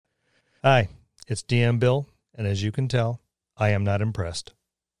Hi, it's DM Bill, and as you can tell, I am not impressed.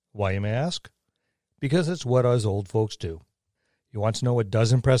 Why, you may ask? Because it's what us old folks do. You want to know what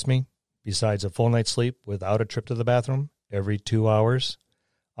does impress me, besides a full night's sleep without a trip to the bathroom every 2 hours?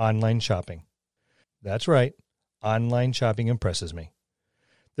 Online shopping. That's right, online shopping impresses me.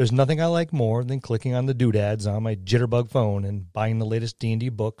 There's nothing I like more than clicking on the doodads on my jitterbug phone and buying the latest D&D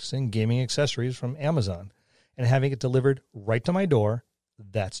books and gaming accessories from Amazon and having it delivered right to my door.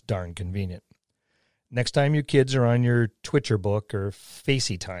 That's darn convenient. Next time your kids are on your Twitcher book or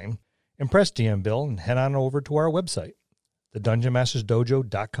Facey time, impress DM Bill and head on over to our website,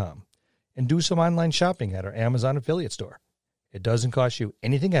 thedungeonmastersdojo.com, and do some online shopping at our Amazon affiliate store. It doesn't cost you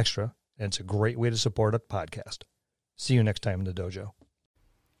anything extra, and it's a great way to support a podcast. See you next time in the dojo.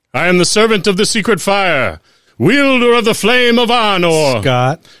 I am the servant of the secret fire, wielder of the flame of Arnor.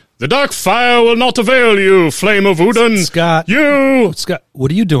 Scott. The dark fire will not avail you, flame of Udon. Scott. Scott, what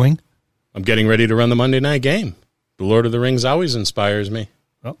are you doing? I'm getting ready to run the Monday night game. The Lord of the Rings always inspires me.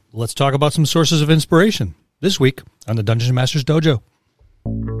 Well, let's talk about some sources of inspiration this week on the Dungeon Masters Dojo.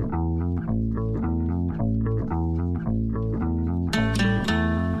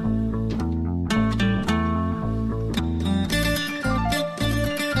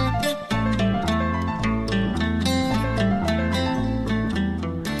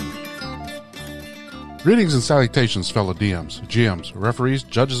 Greetings and salutations, fellow DMs, GMs, referees,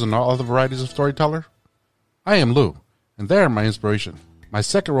 judges, and all other varieties of storyteller. I am Lou, and they are my inspiration. My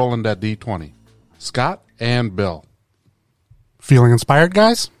second roll in that D20, Scott and Bill. Feeling inspired,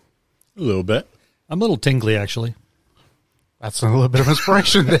 guys? A little bit. I'm a little tingly, actually. That's a little bit of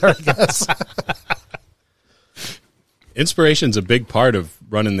inspiration there, I guess. Inspiration's a big part of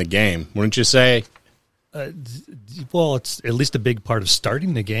running the game, wouldn't you say? Well, it's at least a big part of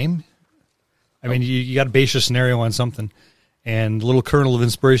starting the game. I mean, you got to base your scenario on something, and a little kernel of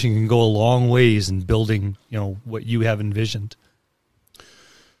inspiration can go a long ways in building, what you have envisioned.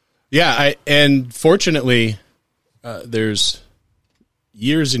 Yeah, and fortunately, there's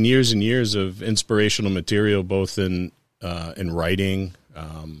years and years and years of inspirational material, both in writing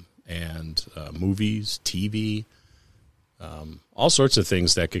and movies, TV, all sorts of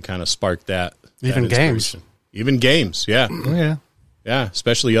things that could kind of spark that. Even games. Even games, yeah. Oh, yeah. Yeah,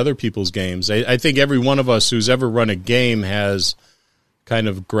 especially other people's games. I think every one of us who's ever run a game has kind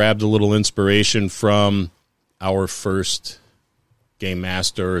of grabbed a little inspiration from our first game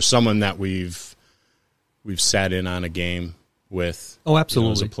master or someone that we've sat in on a game with. Oh,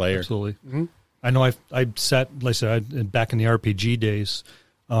 absolutely. As a player. Absolutely. Mm-hmm. I know I sat, like I said, back in the RPG days,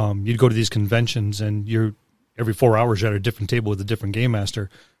 you'd go to these conventions and you're every 4 hours you're at a different table with a different game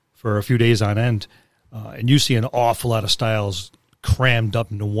master for a few days on end. And you see an awful lot of styles crammed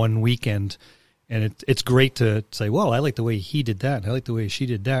up into one weekend, and it's great to say, well, I like the way he did that, I like the way she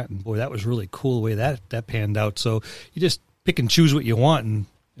did that, and boy, that was really cool the way that panned out. So you just pick and choose what you want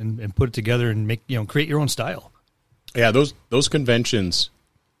and put it together and make create your own style. Yeah, those conventions,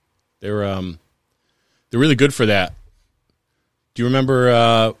 they're really good for that. Do you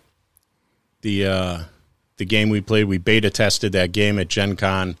remember the game we played? We beta tested that game at Gen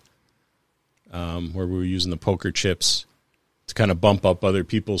Con, where we were using the poker chips to kind of bump up other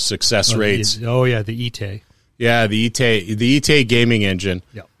people's success rates. The ETA. Yeah, the ETA gaming engine.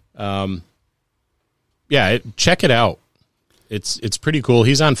 Yeah. Check it out. It's pretty cool.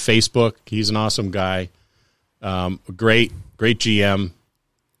 He's on Facebook. He's an awesome guy. Great GM.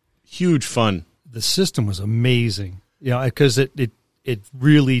 Huge fun. The system was amazing. Because it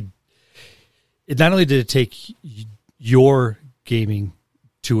really, it not only did it take your gaming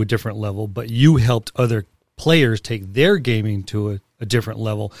to a different level, but you helped other players take their gaming to a different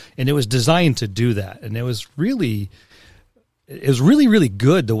level, and it was designed to do that. And it was really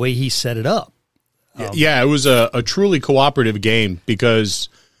good the way he set it up. Yeah, it was a truly cooperative game because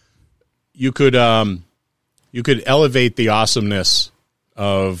you could elevate the awesomeness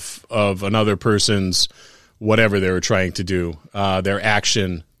of another person's whatever they were trying to do, their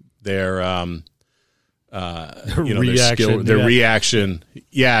action, their their skill, their reaction.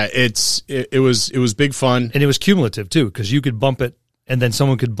 Yeah, it was big fun, and it was cumulative too, because you could bump it, and then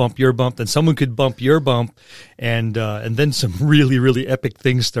someone could bump your bump, then someone could bump your bump, and then some really, really epic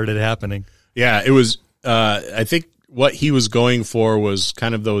things started happening. Yeah, it was. I think what he was going for was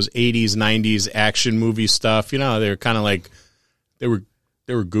kind of those 80s, 90s action movie stuff. They were kind of like they were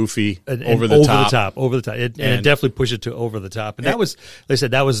goofy, and over the top. It definitely pushed it to over the top. And that was, like I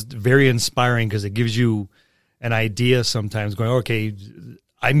said, that was very inspiring because it gives you an idea sometimes going, okay,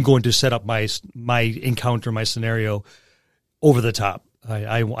 I'm going to set up my encounter, my scenario over the top.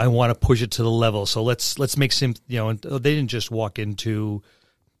 I want to push it to the level. So let's make some, they didn't just walk into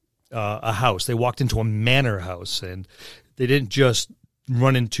a house. They walked into a manor house, and they didn't just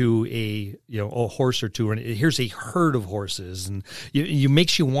run into a horse or two. Here's a herd of horses, and you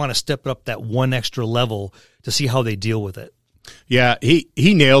makes you want to step up that one extra level to see how they deal with it. Yeah, he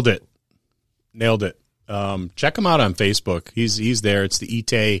nailed it. Check him out on Facebook. He's there. It's the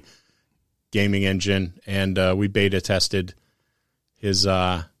Ite gaming engine, and we beta tested his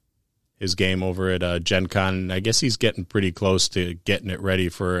game over at Gen Con. I guess he's getting pretty close to getting it ready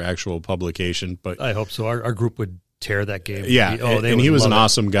for actual publication. But I hope so. Our group would tear that game. Yeah, and he was an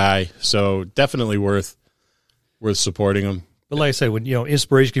awesome guy, so definitely worth supporting him. But like I said, when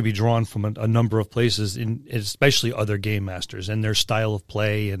inspiration can be drawn from a number of places, especially other game masters and their style of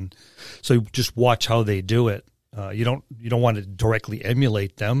play, and so just watch how they do it. You don't want to directly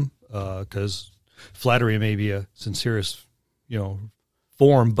emulate them because flattery may be a sincerest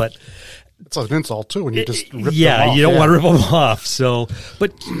form, but it's an insult too when you just rip them off. You don't want to rip them off. So,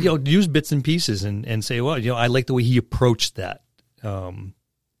 but use bits and pieces and say, well, I like the way he approached that.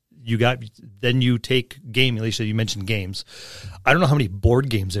 Then you take game. At least you mentioned games. I don't know how many board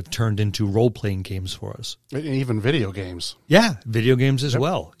games have turned into role playing games for us. And even video games. Yeah, video games as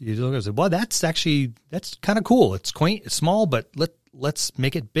well. You look and say, well, that's kind of cool. It's quaint, it's small, but let's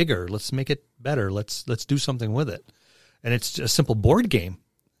make it bigger. Let's make it better. Let's do something with it. And it's a simple board game.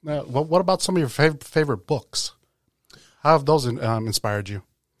 Now, what about some of your favorite books? How have those inspired you?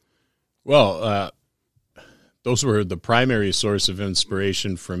 Well, those were the primary source of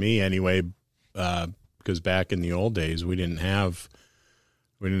inspiration for me anyway, because back in the old days we didn't have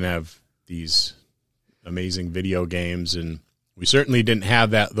these amazing video games, and we certainly didn't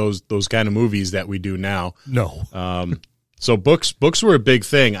have those kind of movies that we do now. No. So books were a big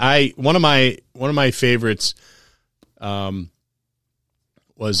thing. One of my favorites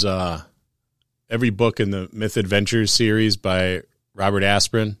was every book in the Myth Adventures series by Robert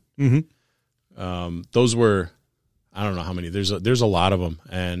Asprin. Mm-hmm. Those were, I don't know how many. There's a lot of them,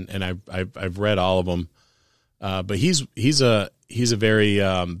 and I've read all of them. But he's a very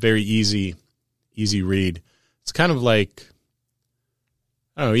very easy read. It's kind of like,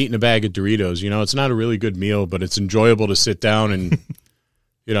 I don't know, eating a bag of Doritos. It's not a really good meal, but it's enjoyable to sit down and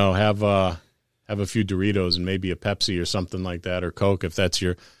have a few Doritos and maybe a Pepsi or something like that, or Coke if that's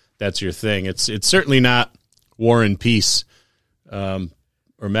your thing. It's certainly not War and Peace or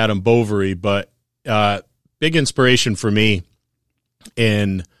Madame Bovary, but big inspiration for me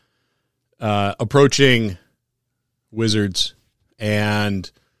in approaching wizards and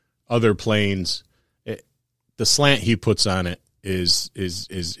other planes. The slant he puts on it is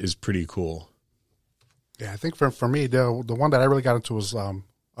pretty cool. Yeah, I think for me, the one that I really got into was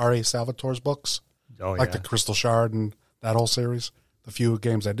R.A. Salvatore's books, like the Crystal Shard and that whole series. The few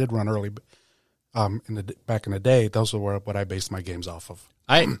games I did run early, back in the day, those were what I based my games off of.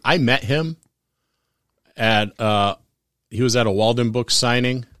 I met him at he was at a Walden Books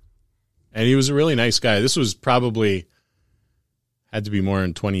signing, and he was a really nice guy. This was probably had to be more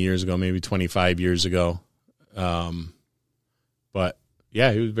than 20 years ago, maybe 25 years ago. But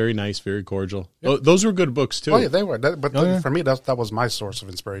yeah, he was very nice, very cordial. Yep. Those were good books too. Oh yeah, they were. For me, that was my source of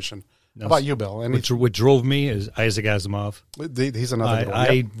inspiration. How about you, Bill? What drove me is Isaac Asimov. He's another one.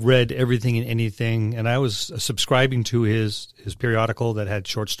 I read everything and anything, and I was subscribing to his periodical that had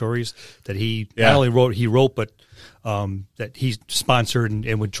short stories that he not only wrote, but that he sponsored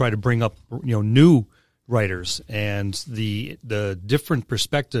and would try to bring up new writers, and the different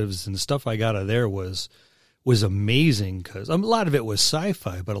perspectives and the stuff I got out of there was amazing, because a lot of it was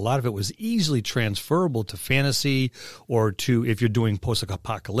sci-fi, but a lot of it was easily transferable to fantasy or to, if you're doing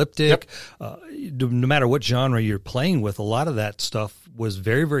post-apocalyptic, no matter what genre you're playing with, a lot of that stuff was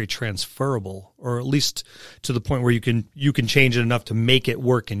very, very transferable, or at least to the point where you can change it enough to make it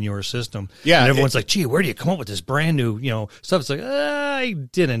work in your system. Yeah, and everyone's like, gee, where do you come up with this brand new stuff? It's like, I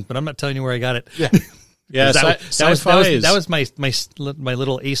didn't, but I'm not telling you where I got it. Yeah. Yeah, that was my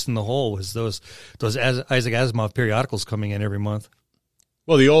little ace in the hole, was those Isaac Asimov periodicals coming in every month.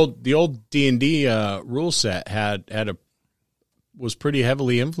 Well, the old D&D rule set was pretty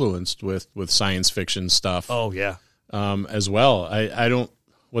heavily influenced with science fiction stuff. Oh yeah, as well.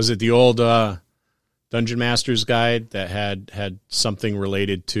 Was it the old Dungeon Master's Guide that had something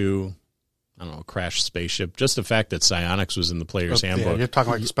related to, I don't know, crash spaceship? Just the fact that psionics was in the player's handbook. Yeah, you're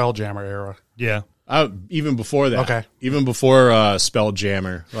talking like the Spelljammer era. Yeah. Even before that. Okay. Even before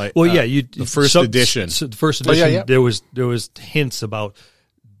Spelljammer. The first edition. So the first edition, there was hints about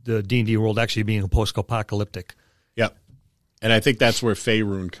the D&D world actually being post-apocalyptic. Yep. And I think that's where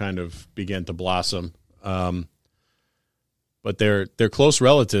Faerun kind of began to blossom. but they're close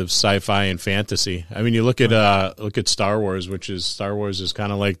relatives, sci-fi and fantasy. I mean, you look at Star Wars, Star Wars is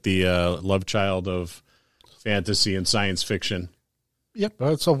kind of like the love child of fantasy and science fiction. Yep.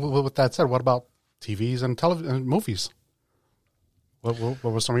 So with that said, what about TVs and television and movies? What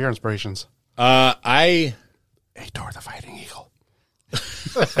were some of your inspirations? Ator the Fighting Eagle.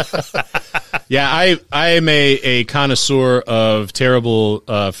 Yeah, I am a connoisseur of terrible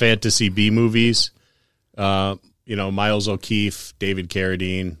fantasy B movies. Miles O'Keefe, David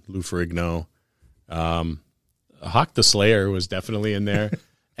Carradine, Lou Ferrigno. Hawk the Slayer was definitely in there.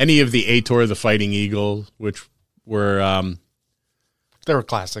 Any of the Ator the Fighting Eagle, which were they were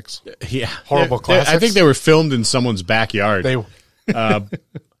classics. Yeah, horrible classics. I think they were filmed in someone's backyard. By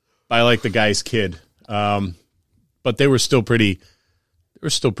like the guy's kid. But they were still pretty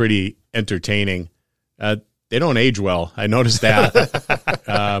entertaining. They don't age well. I noticed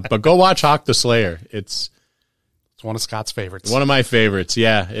that. But go watch Hawk the Slayer. It's one of Scott's favorites. One of my favorites.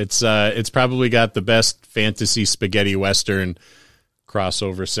 Yeah. It's probably got the best fantasy spaghetti western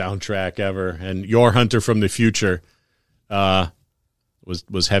crossover soundtrack ever. And Your Hunter from the Future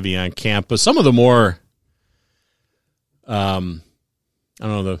was heavy on camp. But some of the more I don't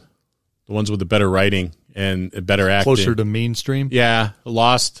know, the ones with the better writing and better acting. Closer to mainstream? Yeah.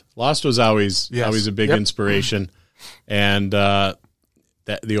 Lost was always a big inspiration. And the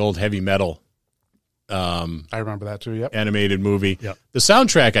old heavy metal I remember that too, yep. Animated movie. Yep. The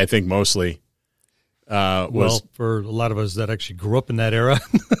soundtrack, I think, mostly was... for a lot of us that actually grew up in that era,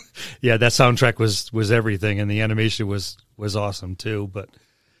 yeah, that soundtrack was everything, and the animation was awesome too. But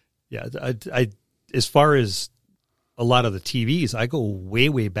yeah, I as far as a lot of the TVs, I go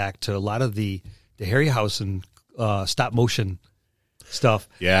way back to a lot of the Harryhausen stop motion stuff.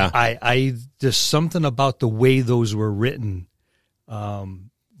 Yeah, I there's something about the way those were written.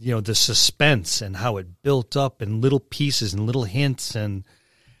 The suspense and how it built up in little pieces and little hints, and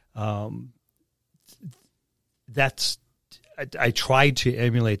that's I tried to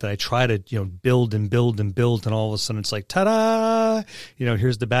emulate that. I try to build and build and build, and all of a sudden it's like ta-da!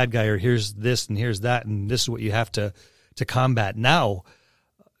 Here's the bad guy, or here's this and here's that, and this is what you have to combat. Now,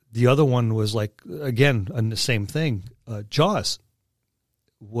 the other one was like, again, the same thing. Jaws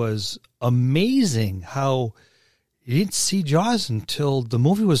was amazing. How you didn't see Jaws until the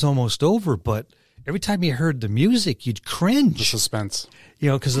movie was almost over, but every time you heard the music, you'd cringe. The suspense.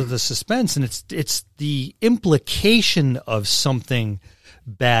 Because of the suspense, and it's the implication of something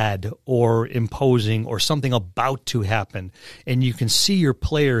bad or imposing or something about to happen, and you can see your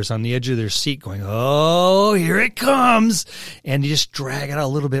players on the edge of their seat going, "Oh, here it comes!" And you just drag it out a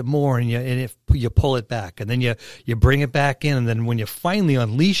little bit more, and you pull it back, and then you bring it back in, and then when you finally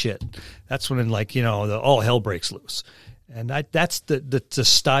unleash it, that's when all hell breaks loose. And that's the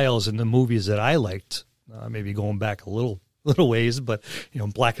styles in the movies that I liked. Maybe going back a little ways, but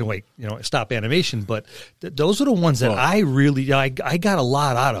black and white, stop animation. But those are the ones that I really I got a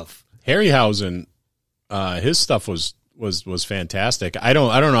lot out of. Harryhausen, his stuff was fantastic. I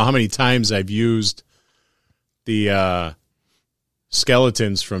don't know how many times I've used the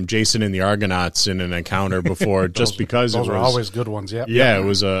skeletons from Jason and the Argonauts in an encounter before, just because those are always good ones. Yeah, yeah, it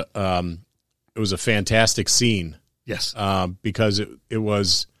was a fantastic scene. Yes, because it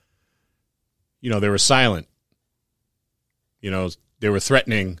was, they were silent. They were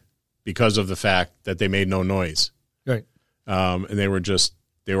threatening because of the fact that they made no noise. Right. And they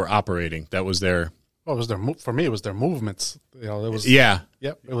were operating. That was their... Well, for me, it was their movements. It was... Yeah.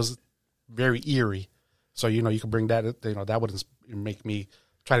 Yep. It was very eerie. So, you could bring that, that would make me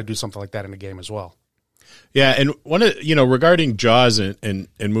try to do something like that in the game as well. Yeah. And regarding Jaws and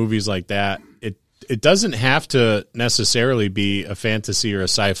movies like that, it doesn't have to necessarily be a fantasy or a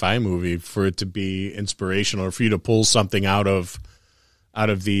sci-fi movie for it to be inspirational, or for you to pull something out of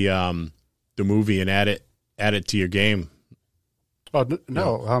the movie and add it to your game. Oh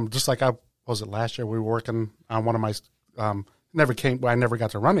no! Just like last year we were working on one of my I never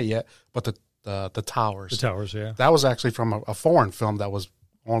got to run it yet, but the Towers. The Towers, yeah. That was actually from a foreign film that was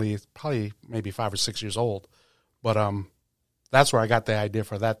only probably maybe 5 or 6 years old, but that's where I got the idea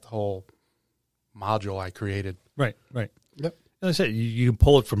for that whole module I created. Right. Yep. Like I said, you can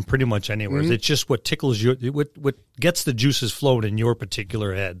pull it from pretty much anywhere. Mm-hmm. It's just what tickles what gets the juices flowing in your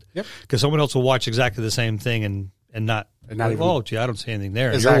particular head. Yep. Because someone else will watch exactly the same thing and not like, even, oh, gee, I don't see anything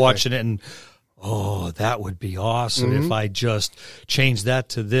there. Exactly. You're watching it and, oh, that would be awesome if I just change that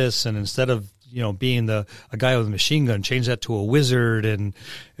to this, and instead of being a guy with a machine gun, change that to a wizard, and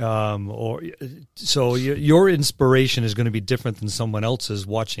so your inspiration is going to be different than someone else's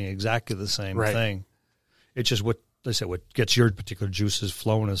watching exactly the same thing. It's just what gets your particular juices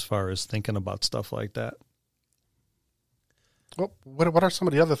flowing as far as thinking about stuff like that. Well, what are some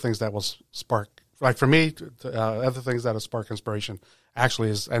of the other things that will spark? Like for me, other things that will spark inspiration actually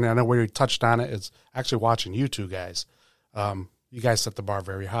is, and I know we touched on it, is actually watching you two guys. You guys set the bar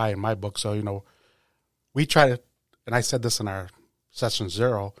very high in my book. So, we try to, and I said this in our session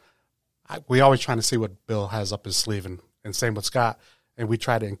 0, we always trying to see what Bill has up his sleeve, and same with Scott. And we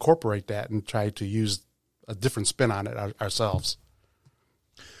try to incorporate that and try to use a different spin on it ourselves.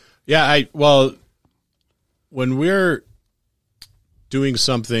 Yeah, when we're doing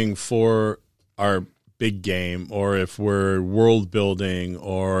something for our big game, or if we're world building,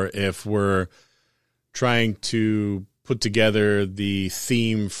 or if we're trying to put together the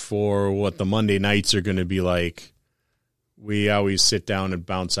theme for what the Monday nights are going to be like, we always sit down and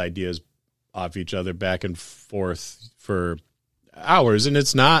bounce ideas off each other back and forth for hours. And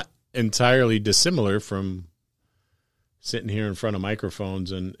it's not entirely dissimilar from sitting here in front of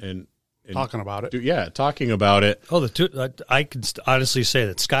microphones and talking about it. Talking about it. Oh, I can honestly say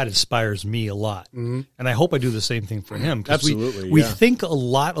that Scott inspires me a lot. Mm-hmm. And I hope I do the same thing for him. Absolutely. We think a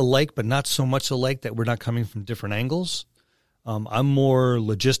lot alike, but not so much alike that we're not coming from different angles. I'm more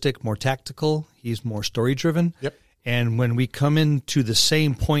logistic, more tactical. He's more story-driven. Yep. And when we come into the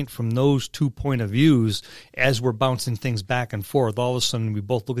same point from those 2 point of views, as we're bouncing things back and forth, all of a sudden we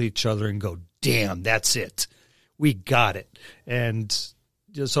both look at each other and go, damn, that's it. We got it. And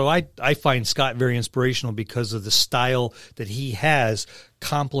so I find Scott very inspirational because of the style that he has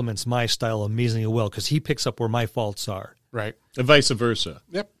complements my style amazingly well, because he picks up where my faults are. Right. And vice versa.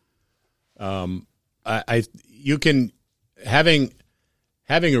 Yep. Having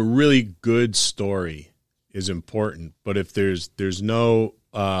a really good story is important, but if there's no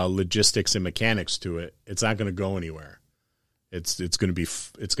logistics and mechanics to it, it's not going to go anywhere. It's going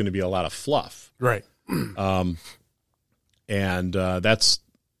to be a lot of fluff. Right. And that's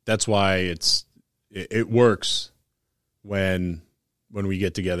why it works when we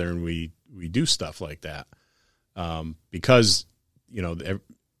get together and we do stuff like that, because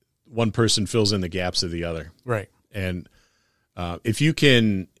one person fills in the gaps of the other. Right. And if you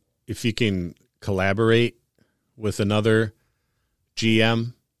can collaborate with another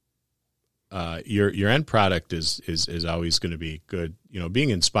GM, your end product is always going to be good. Being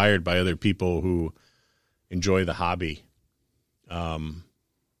inspired by other people who enjoy the hobby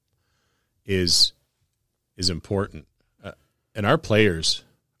is important, and our players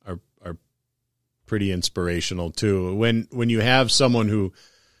are pretty inspirational too. When you have someone who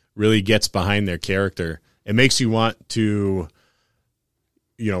really gets behind their character, it makes you want to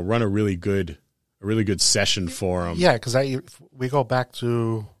run a really good session for them. Yeah, because we go back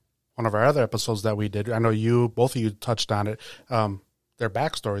to one of our other episodes that we did. I know both of you touched on it. Their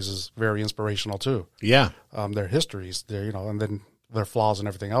backstories is very inspirational too. Yeah, their histories, and then their flaws and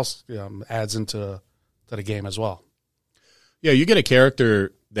everything else adds into the game as well. Yeah, you get a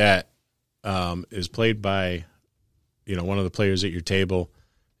character that is played by one of the players at your table,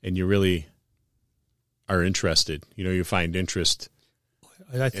 and you really are interested. You find interest.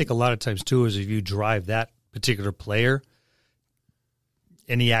 I think a lot of times too is if you drive that particular player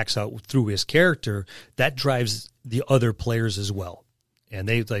and he acts out through his character, that drives the other players as well. And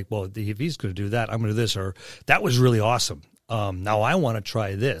they like, well, if he's going to do that, I'm going to do this, or that was really awesome. Now I want to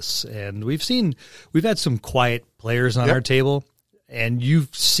try this. And we've had some quiet players on our table, and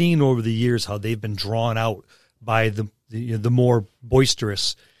you've seen over the years how they've been drawn out by the more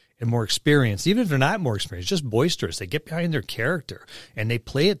boisterous and more experienced. Even if they're not more experienced, just boisterous. They get behind their character and they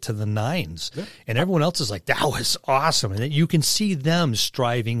play it to the nines. Yeah. And everyone else is like, that was awesome. And you can see them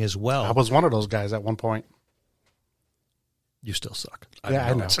striving as well. I was one of those guys at one point. You still suck.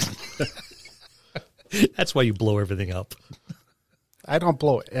 I know. That's why you blow everything up. I don't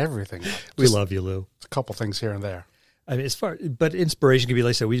blow everything up. We love you, Lou. A couple things here and there. I mean, but inspiration can be, like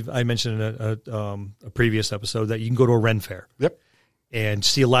I said, I mentioned in a previous episode that you can go to a Ren Fair. Yep. And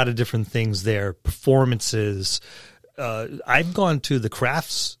see a lot of different things there, performances. I've gone to the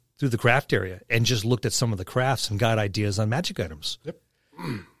crafts, through the craft area, and just looked at some of the crafts and got ideas on magic items. Yep.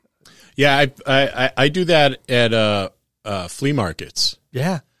 Yeah, I do that at flea markets.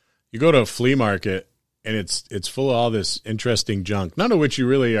 Yeah. You go to a flea market, and it's full of all this interesting junk, none of which you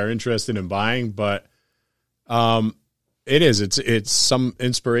really are interested in buying, but it is. It's some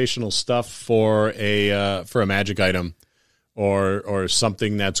inspirational stuff for a magic item. Or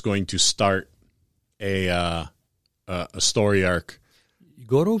something that's going to start a story arc. You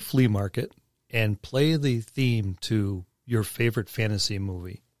go to a flea market and play the theme to your favorite fantasy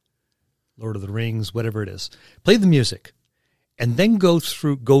movie, Lord of the Rings, whatever it is. Play the music, and then go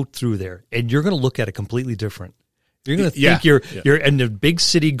through there, and you're going to look at it completely different. You're going to think you're in a big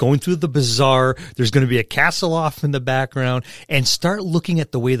city going through the bazaar. There's going to be a castle off in the background, and start looking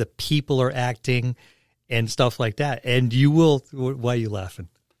at the way the people are acting and stuff like that. And you will. Why are you laughing?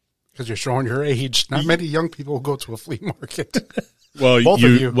 Because you're showing your age. Not many young people go to a flea market. Well,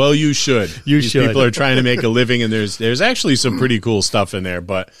 you should. These people are trying to make a living, and there's actually some pretty cool stuff in there.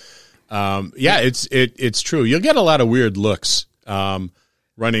 But it's true. You'll get a lot of weird looks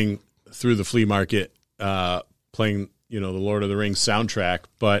running through the flea market. Playing, the Lord of the Rings soundtrack,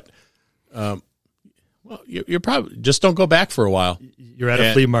 but you're probably just don't go back for a while. You're at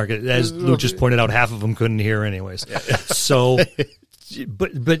a flea market, as Lou just pointed out. Half of them couldn't hear, anyways. So,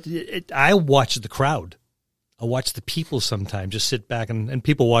 I watch the crowd. I watch the people sometimes. Just sit back and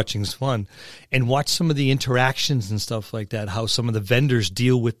people watching is fun, and watch some of the interactions and stuff like that. How some of the vendors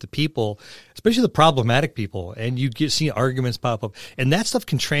deal with the people, especially the problematic people, and you see arguments pop up, and that stuff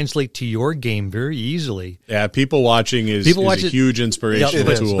can translate to your game very easily. Yeah, people watching is a huge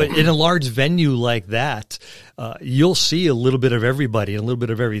inspirational tool. But in a large venue like that, you'll see a little bit of everybody, and a little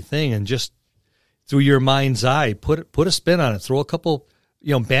bit of everything, and just through your mind's eye, put a spin on it. Throw a couple,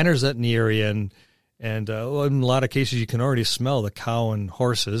 banners out in the area, and in a lot of cases, you can already smell the cow and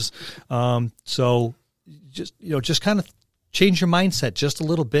horses. So just kind of change your mindset just a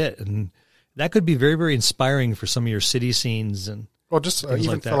little bit, and that could be very, very inspiring for some of your city scenes. And just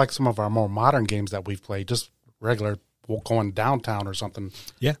even for like some of our more modern games that we've played, just regular going downtown or something,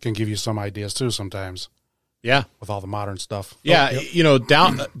 can give you some ideas too sometimes. Yeah, with all the modern stuff. Yeah,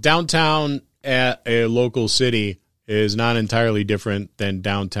 downtown at a local city is not entirely different than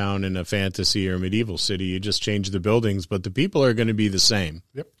downtown in a fantasy or medieval city. You just change the buildings, but the people are going to be the same.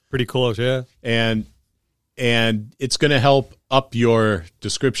 Yep. Pretty close, yeah. And it's going to help up your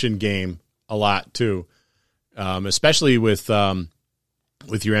description game a lot too, especially with your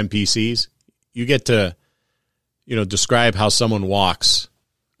NPCs. You get to, describe how someone walks,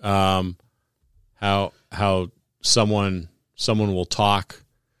 how someone will talk.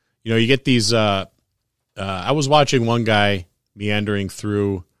 You get these. I was watching one guy meandering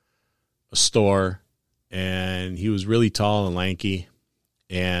through a store, and he was really tall and lanky.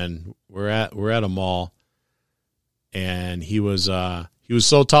 And we're at a mall, and he was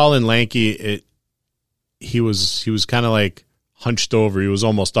so tall and lanky. He was kind of like hunched over. He was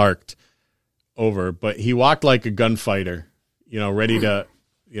almost arced over, but he walked like a gunfighter. Ready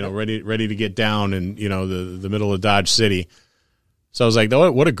to get down in the middle of Dodge City. So I was like,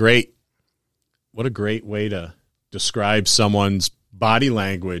 what a great way to describe someone's body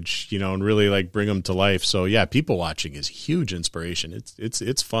language, and really like bring them to life. So yeah, people watching is huge inspiration.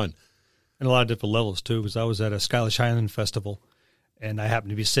 It's fun. And a lot of different levels too, because I was at a Skylish Highland Festival, and I happened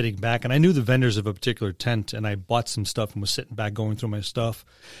to be sitting back, and I knew the vendors of a particular tent, and I bought some stuff and was sitting back going through my stuff.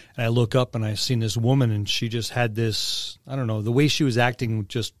 And I look up and I seen this woman, and she just had this, I don't know, the way she was acting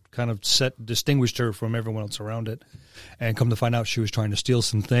just kind of distinguished her from everyone else around it. And come to find out, she was trying to steal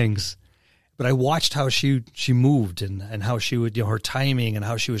some things. But I watched how she moved and how she would, her timing, and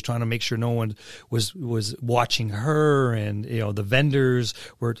how she was trying to make sure no one was watching her, and the vendors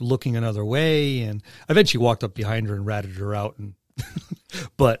were looking another way. And I eventually walked up behind her and ratted her out, and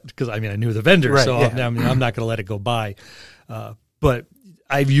but because I knew the vendor, right, so yeah. I'm not going to let it go by. But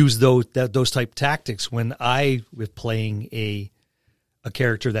I've used those type tactics when I was playing a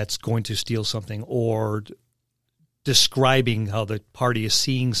character that's going to steal something, or describing how the party is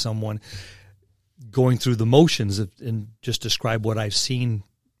seeing someone, going through the motions and just describe what I've seen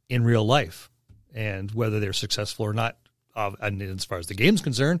in real life, and whether they're successful or not. And as far as the game's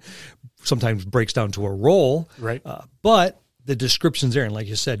concerned, sometimes breaks down to a role, right? But the description's there, and like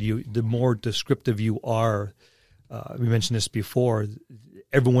you said, the more descriptive you are. We mentioned this before.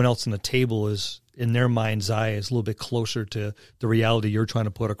 Everyone else on the table is, in their mind's eye, is a little bit closer to the reality you're trying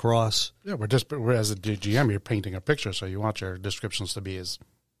to put across. Yeah, we're as a GM, you're painting a picture, so you want your descriptions to be as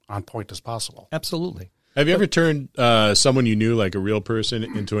on point as possible. Absolutely. Have you ever turned someone you knew, like a real person,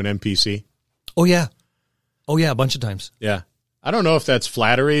 into an NPC? Oh yeah, a bunch of times. Yeah, I don't know if that's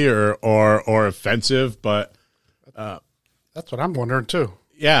flattery or offensive, but that's what I'm wondering too.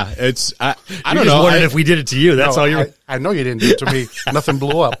 Yeah, it's I don't know. Wondering if we did it to you. That's all you. I know you didn't do it to me. Nothing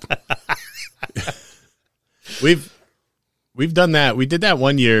blew up. We've done that. We did that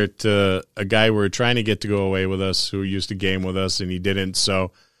one year to a guy we were trying to get to go away with us, who used to game with us, and he didn't.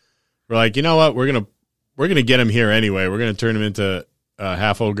 So we're like, you know what? We're gonna get him here anyway. We're gonna turn him into a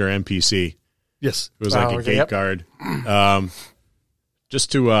half ogre NPC. Yes, it was like a gate guard,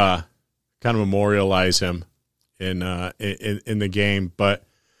 just to kind of memorialize him in the game. But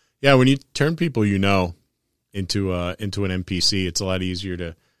yeah, when you turn people into an NPC, it's a lot easier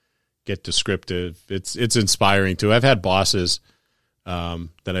to get descriptive. It's inspiring too. I've had bosses that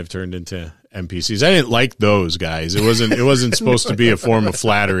I've turned into NPCs. I didn't like those guys. It wasn't supposed to be a form of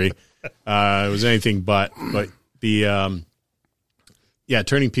flattery. It was anything but the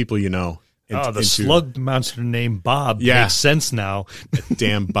turning people the slug monster named Bob makes sense now.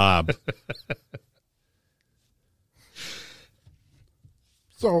 Damn Bob.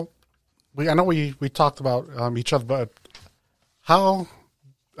 So I know we talked about each other, but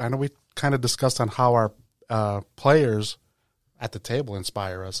I know we kind of discussed on how our players at the table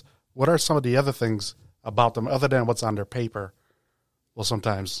inspire us. What are some of the other things about them, other than what's on their paper, will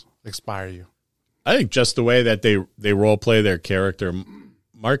sometimes inspire you? I think just the way that they role play their character.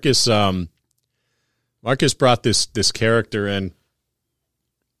 Marcus brought this character in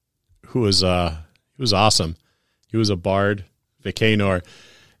who was awesome. He was a bard, Vikanor,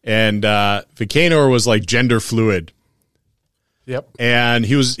 and Vikanor was like gender fluid. Yep. And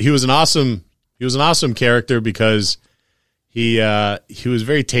he was an awesome character because he was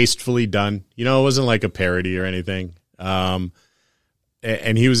very tastefully done. It wasn't like a parody or anything. And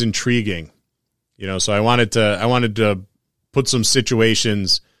he was intriguing. So I wanted to put some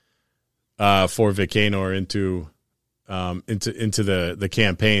situations for Vikanor into the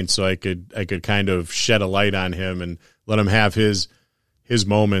campaign, so I could kind of shed a light on him and let him have his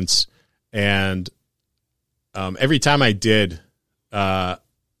moments. And every time I did, Marcus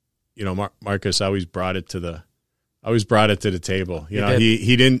always brought it to the table.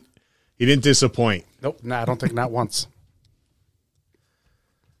 He didn't disappoint. Nope, no, I don't think not once.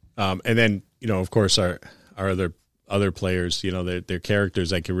 And then of course our other players, their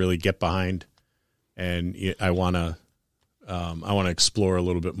characters I can really get behind, and I want to explore a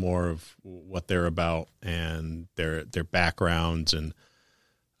little bit more of what they're about and their backgrounds, and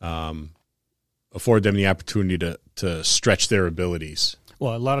afford them the opportunity to stretch their abilities.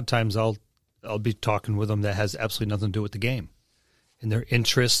 Well, a lot of times I'll be talking with them that has absolutely nothing to do with the game and their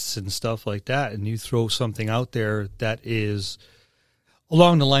interests and stuff like that, and you throw something out there that is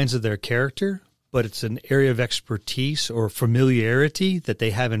along the lines of their character, but it's an area of expertise or familiarity that they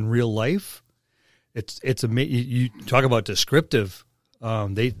have in real life. It's amazing. You talk about descriptive.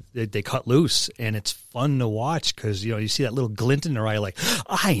 They cut loose, and it's fun to watch because you see that little glint in their eye, like,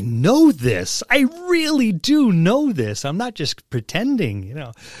 I know this. I really do know this. I'm not just pretending.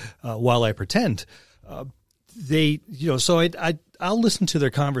 While I pretend, So I'll listen to their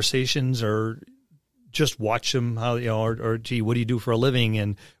conversations or just watch them. How or gee, what do you do for a living,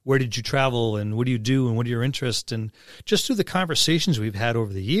 and where did you travel, and what do you do, and what are your interests, and just through the conversations we've had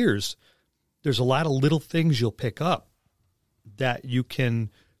over the years, there's a lot of little things you'll pick up that you can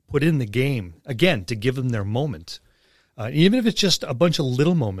put in the game, again, to give them their moment. Even if it's just a bunch of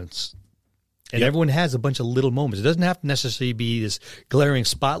little moments. And everyone has a bunch of little moments. It doesn't have to necessarily be this glaring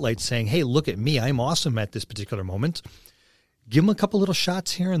spotlight saying, hey, look at me, I'm awesome at this particular moment. Give them a couple little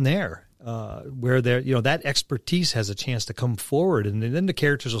shots here and there where they're, that expertise has a chance to come forward. And then the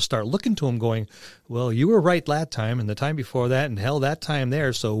characters will start looking to them going, well, you were right that time and the time before that and hell, that time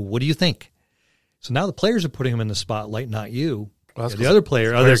there. So what do you think? So now the players are putting them in the spotlight, not you. Well, the other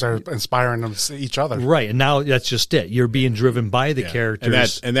players are inspiring them to see each other, right? And now that's just it. You're being driven by the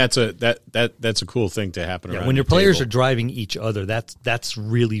characters, and that's a cool thing to happen around. When your players are driving each other, that's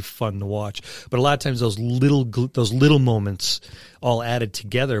really fun to watch. But a lot of times those little moments all added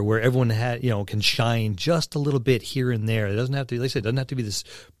together, where everyone can shine just a little bit here and there. It doesn't have to, like I said, it doesn't have to be this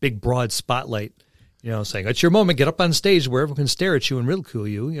big broad spotlight. Saying it's your moment, get up on stage where everyone can stare at you and ridicule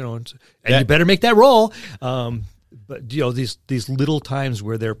you, and you better make that roll. But these little times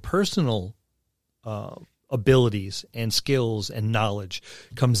where their personal abilities and skills and knowledge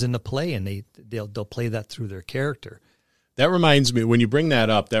comes into play, and they'll play that through their character. That reminds me, when you bring that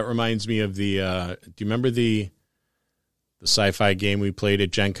up, that reminds me of the. Do you remember the sci-fi game we played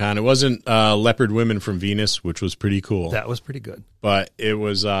at Gen Con? It wasn't Leopard Women from Venus, which was pretty cool. That was pretty good. But it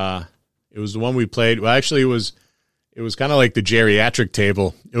was the one we played. Well, actually, it was kind of like the geriatric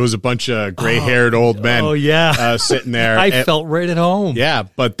table. It was a bunch of gray-haired old men. Oh yeah, sitting there. I felt right at home. Yeah,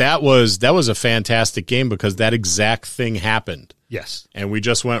 but that was a fantastic game because that exact thing happened. Yes, and we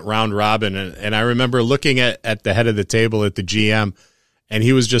just went round robin, and I remember looking at the head of the table at the GM, and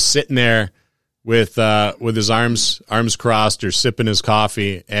he was just sitting there with his arms crossed or sipping his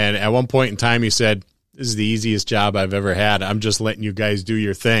coffee. And at one point in time, he said, "This is the easiest job I've ever had. I'm just letting you guys do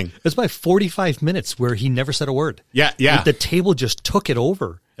your thing." It's by 45 minutes where he never said a word. Yeah. The table just took it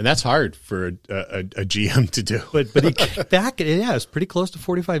over. And that's hard for a GM to do. But he came back, it's pretty close to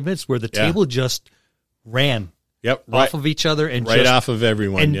 45 minutes where the table just ran off of each other. And off of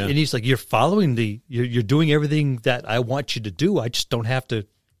everyone, and he's like, you're following you're doing everything that I want you to do. I just don't have to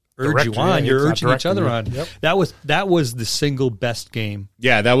urge you on. You're urging each other on. Yep. That was the single best game.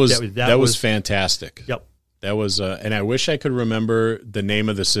 Yeah, that was fantastic. Yep. That was, and I wish I could remember the name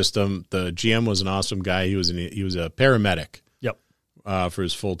of the system. The GM was an awesome guy. He was a paramedic. Yep. For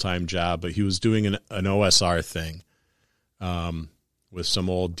his full-time job, but he was doing an OSR thing, with some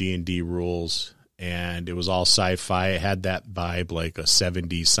old D&D rules, and it was all sci-fi. It had that vibe like a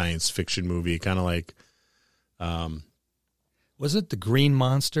 70s science fiction movie, kind of like. Was it the Green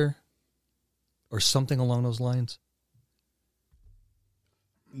Monster, or something along those lines?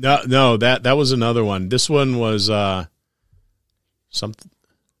 No, that was another one. This one was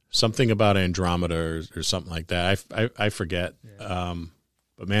something about Andromeda or something like that. I forget. Yeah.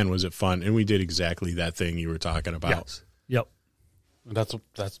 But man, was it fun! And we did exactly that thing you were talking about. Yes. Yep. And that's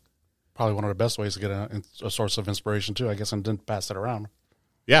probably one of the best ways to get a source of inspiration too, I guess, and didn't pass it around.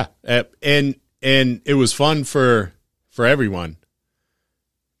 Yeah, and it was fun for everyone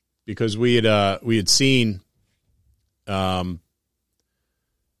because we had seen.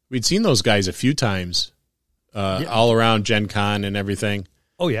 We'd seen those guys a few times, all around Gen Con and everything.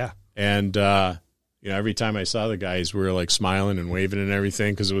 Oh yeah, and every time I saw the guys, we were like smiling and waving and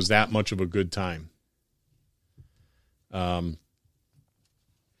everything because it was that much of a good time.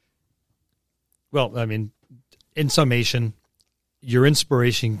 Well, I mean, in summation, your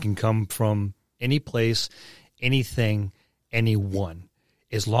inspiration can come from any place, anything, anyone.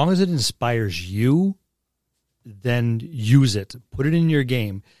 As long as it inspires you, then use it. Put it in your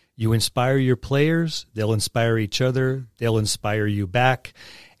game. You inspire your players, they'll inspire each other, they'll inspire you back,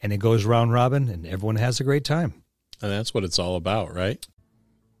 and it goes round robin, and everyone has a great time. And that's what it's all about, right?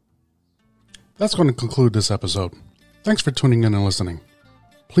 That's going to conclude this episode. Thanks for tuning in and listening.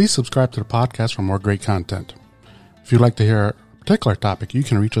 Please subscribe to the podcast for more great content. If you'd like to hear a particular topic, you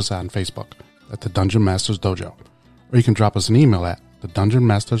can reach us on Facebook at the Dungeon Masters Dojo, or you can drop us an email at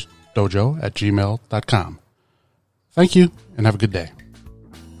thedungeonmastersdojo@gmail.com. Thank you, and have a good day.